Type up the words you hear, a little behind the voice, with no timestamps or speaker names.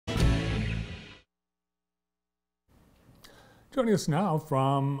Joining us now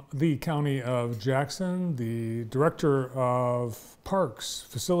from the County of Jackson, the Director of Parks,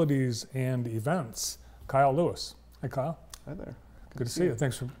 Facilities, and Events, Kyle Lewis. Hi, Kyle. Hi there. Good to see you.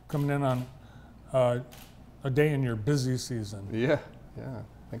 Thanks for coming in on a day in your busy season. Yeah.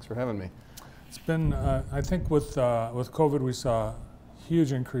 Thanks for having me. It's been, I think with COVID, we saw a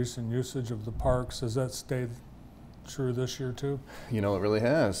huge increase in usage of the parks. Has that stayed true this year too? You know, it really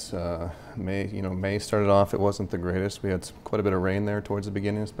has. May started off, it wasn't the greatest. We had quite a bit of rain there towards the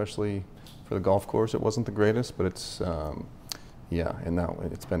beginning, especially for the golf course. It wasn't the greatest, but it's, and now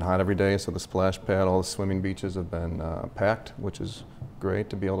it's been hot every day, so the splash pad, all the swimming beaches have been packed, which is great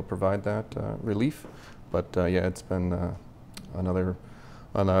to be able to provide that relief. But yeah, it's been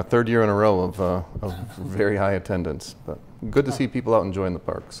on a third year in a row of very high attendance. But good to see people out enjoying the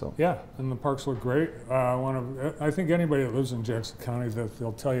park. So yeah, and the parks look great. I think anybody that lives in Jackson County, that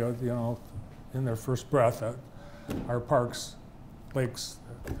they'll tell you, in their first breath, that our parks, lakes,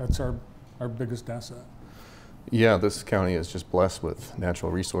 that's our biggest asset. Yeah, this county is just blessed with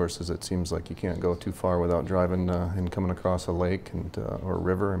natural resources. It seems like you can't go too far without driving and coming across a lake and or a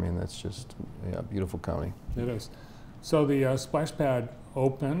river. I mean, that's just a beautiful county. It is. So the splash pad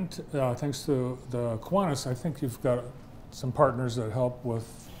opened thanks to the Kiwanis. I think you've got some partners that help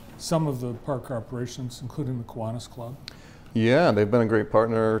with some of the park operations, including the Kiwanis Club. Yeah, they've been a great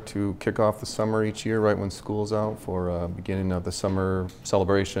partner to kick off the summer each year, right when school's out, for beginning of the summer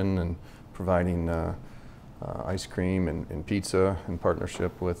celebration and providing ice cream and pizza in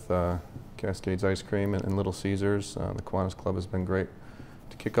partnership with Cascades Ice Cream and Little Caesars. The Kiwanis Club has been great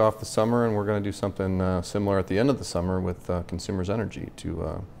to kick off the summer, and we're going to do something similar at the end of the summer with Consumers Energy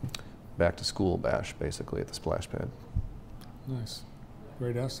to back to school bash, basically, at the splash pad. Nice,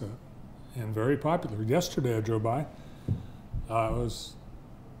 great asset, and very popular. Yesterday I drove by, it was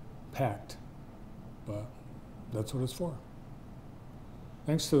packed, but that's what it's for.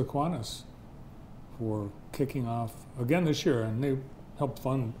 Thanks to the Kiwanis for kicking off again this year, and they helped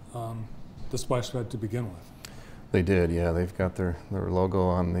fund the splash pad to begin with. They did, yeah. They've got their logo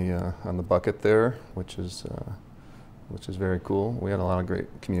on the bucket there, which is very cool. We had a lot of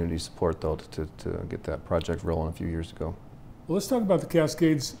great community support though to get that project rolling a few years ago. Well, let's talk about the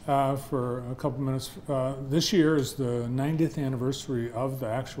Cascades for a couple minutes. This year is the 90th anniversary of the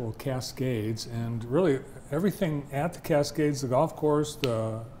actual Cascades, and really everything at the Cascades, the golf course,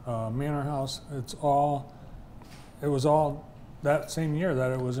 the manor house, it was all that same year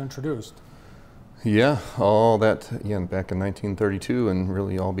that it was introduced. Yeah, all that, again, back in 1932, and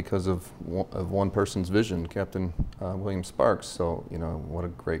really all because of one person's vision, Captain William Sparks. So, what a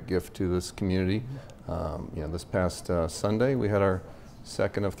great gift to this community. This past Sunday, we had our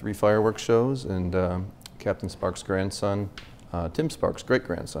second of 3 fireworks shows, and Captain Sparks' grandson, Tim Sparks,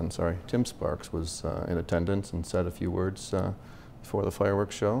 great-grandson, sorry, Tim Sparks was in attendance and said a few words before the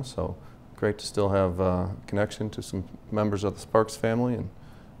fireworks show. So, great to still have a connection to some members of the Sparks family, and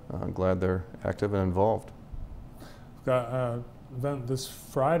I'm glad they're active and involved. We've got an event this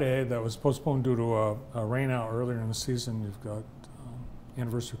Friday that was postponed due to a rain out earlier in the season. You've got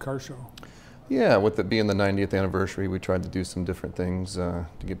anniversary car show. Yeah, with it being the 90th anniversary, we tried to do some different things to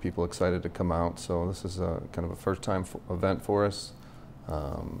get people excited to come out. So this is kind of a first-time event for us.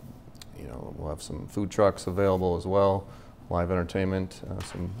 We'll have some food trucks available as well, live entertainment,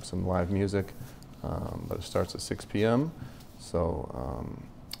 some live music, but it starts at 6 p.m. So.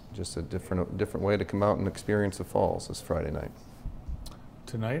 Just a different way to come out and experience the falls this Friday night.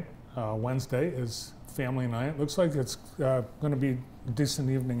 Tonight, Wednesday, is family night. Looks like it's going to be a decent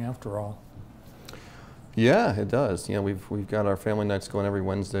evening after all. Yeah, it does. Yeah, we've got our family nights going every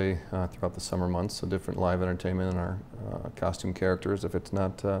Wednesday throughout the summer months. So different live entertainment and our costume characters. If it's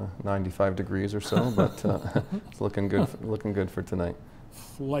not 95 degrees or so, but it's looking good. Looking good for tonight.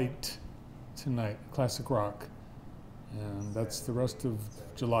 Flight tonight, classic rock. And that's the rest of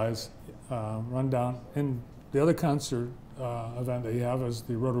July's rundown. And the other concert event that you have is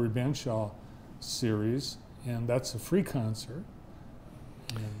the Rotary Bandshell series, and that's a free concert.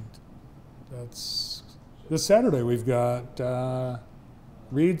 And that's this Saturday. We've got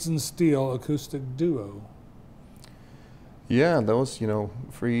Reeds and Steel acoustic duo. Yeah, those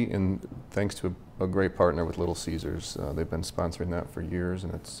free, and thanks to a great partner with Little Caesars. They've been sponsoring that for years,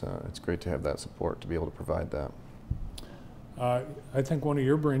 and it's great to have that support to be able to provide that. I think one of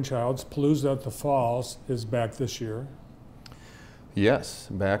your brainchilds, Palooza at the Falls, is back this year. Yes,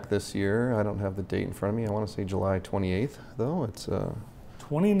 back this year. I don't have the date in front of me. I want to say July 28th, though. It's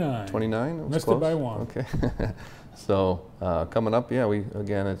 29. 29? Missed it by one. Okay. So coming up, yeah,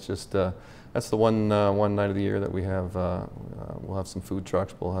 it's just that's the one night of the year that we have. We'll have some food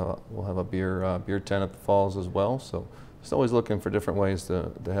trucks. We'll have a beer tent at the falls as well. So just always looking for different ways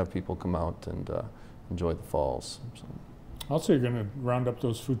to have people come out and enjoy the falls. So. Also, you're going to round up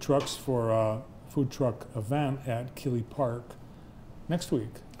those food trucks for a food truck event at Keeley Park next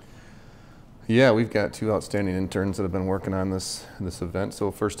week. Yeah, we've got 2 outstanding interns that have been working on this event.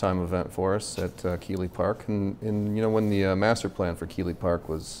 So first time event for us at Keeley Park. And you know, when the master plan for Keeley Park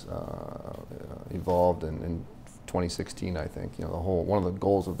was evolved in 2016, I think, you know, one of the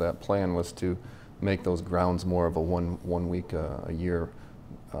goals of that plan was to make those grounds more of a one week a year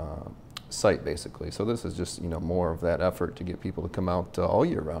site, basically. So this is just, you know, more of that effort to get people to come out all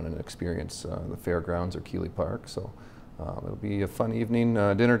year round and experience the fairgrounds or Keeley Park. So it'll be a fun evening,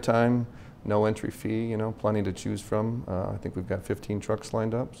 dinner time, no entry fee, you know, plenty to choose from. I think we've got 15 trucks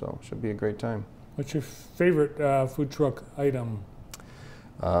lined up, so it should be a great time. What's your favorite food truck item?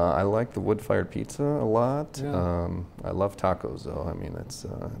 I like the wood-fired pizza a lot. Yeah. I love tacos, though. I mean,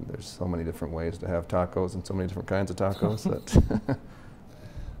 there's so many different ways to have tacos and so many different kinds of tacos. That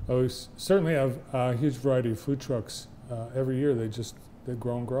Oh, we certainly have a huge variety of food trucks every year. They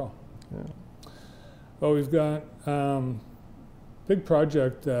grow and grow. Yeah. Well, we've got big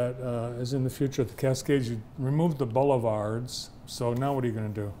project that is in the future at the Cascades. You removed the boulevards, so now what are you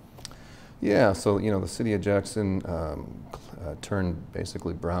going to do? Yeah, so you know, the city of Jackson turned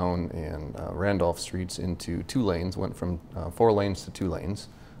basically Brown and Randolph streets into 2 lanes, went from 4 lanes to 2 lanes.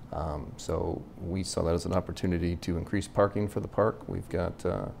 So we saw that as an opportunity to increase parking for the park. We've got,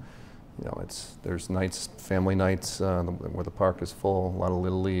 you know, there's nights, family nights where the park is full, a lot of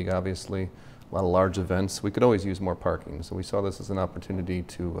Little League, obviously, a lot of large events. We could always use more parking, so we saw this as an opportunity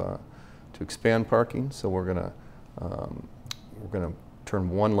to expand parking. So we're gonna turn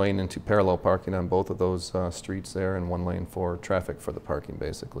 1 lane into parallel parking on both of those streets there, and 1 lane for traffic for the parking,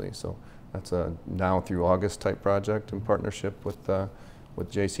 basically. So that's a now through August type project in partnership with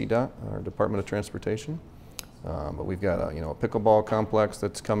JCDOT, our Department of Transportation. But we've got a pickleball complex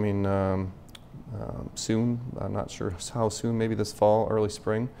that's coming soon. I'm not sure how soon, maybe this fall, early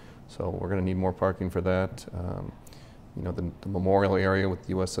spring. So we're going to need more parking for that. You know, the memorial area with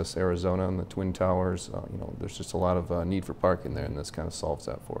the USS Arizona and the Twin Towers, you know, there's just a lot of need for parking there, and this kind of solves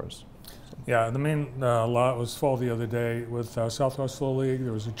that for us. So. Yeah, the main lot was full the other day with Southwest Little League.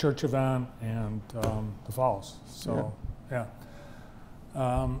 There was a church event and the falls. So, yeah.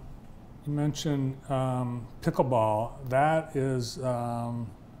 You mentioned pickleball. That is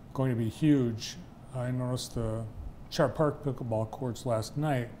going to be huge. I noticed the Sharp Park pickleball courts last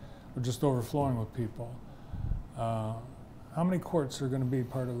night were just overflowing with people. How many courts are going to be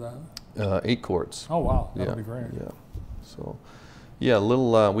part of that? 8 courts. Oh wow, that'll be great. Yeah. So, yeah,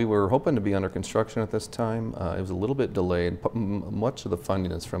 we were hoping to be under construction at this time. It was a little bit delayed. Much of the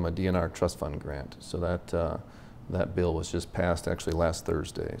funding is from a DNR trust fund grant. So that bill was just passed actually last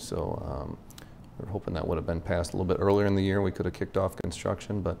Thursday. So we're hoping that would have been passed a little bit earlier in the year. We could have kicked off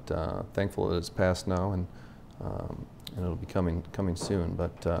construction, but thankful it's passed now, and it'll be coming soon.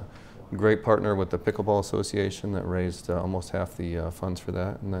 But great partner with the Pickleball Association that raised almost half the funds for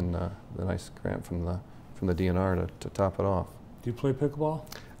that, and then the nice grant from the DNR to top it off. Do you play pickleball?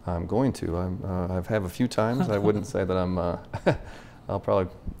 I'm going to. I've had a few times. I wouldn't say that I'm.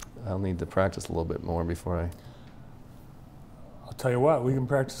 I'll need to practice a little bit more before I. I'll tell you what, we can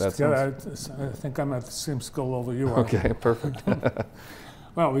practice together. I think I'm at the same skill level you are. Okay, perfect.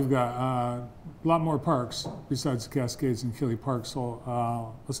 Well, we've got a lot more parks besides the Cascades and Keeley Park,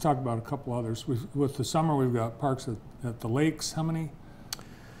 so let's talk about a couple others. With the summer, we've got parks at the lakes. How many?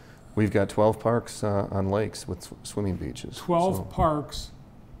 We've got 12 parks on lakes with swimming beaches. 12 parks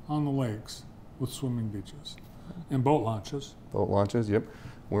on the lakes with swimming beaches and boat launches. Boat launches, yep.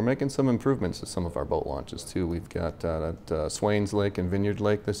 We're making some improvements to some of our boat launches too. We've got at Swains Lake and Vineyard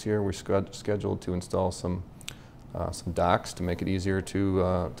Lake this year, we're scheduled to install some docks to make it easier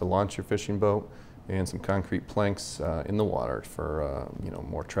to launch your fishing boat, and some concrete planks in the water for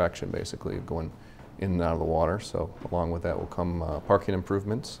more traction, basically going in and out of the water. So along with that will come parking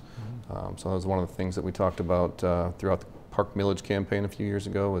improvements. So that was one of the things that we talked about throughout the Park Millage campaign a few years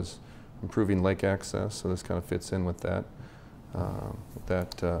ago, was improving lake access. So this kind of fits in with that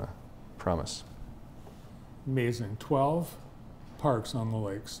promise. Amazing. 12 parks on the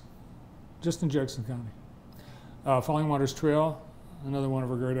lakes, just in Jackson County. Falling Waters Trail, another one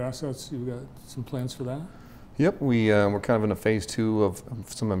of our great assets. You've got some plans for that? Yep, we're kind of in a phase 2 of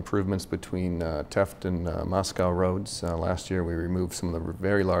some improvements between Teft and Moscow roads. Last year we removed some of the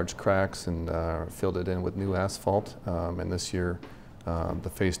very large cracks and filled it in with new asphalt. And this year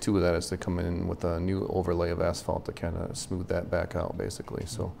the phase 2 of that is to come in with a new overlay of asphalt to kind of smooth that back out, basically.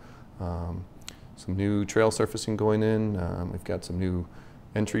 So some new trail surfacing going in. We've got some new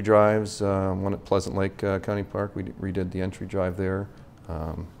entry drives, one at Pleasant Lake County Park. We redid the entry drive there.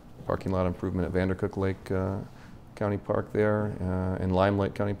 Parking lot improvement at Vandercook Lake County Park there, and Lime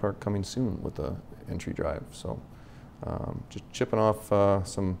Lake County Park coming soon with the entry drive. So just chipping off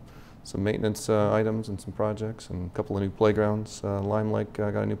some maintenance items and some projects and a couple of new playgrounds. Lime Lake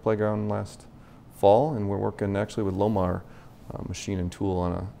got a new playground last fall, and we're working actually with Lomar Machine and Tool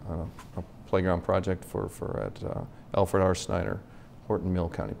on a playground project for at Alfred R. Snyder, Horton Mill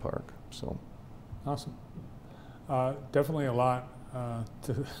County Park. So awesome. Definitely a lot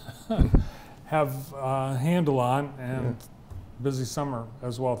to have a handle on, and busy summer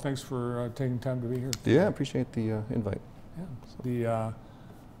as well. Thanks for taking time to be here. Yeah, I appreciate the invite. Yeah. The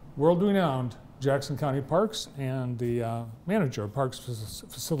world-renowned Jackson County Parks and the manager of Parks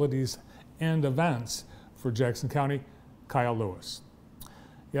Facilities and Events for Jackson County, Kyle Lewis.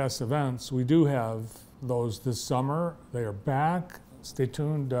 Yes, events. We do have those this summer. They are back. Stay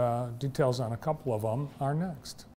tuned. Details on a couple of them are next.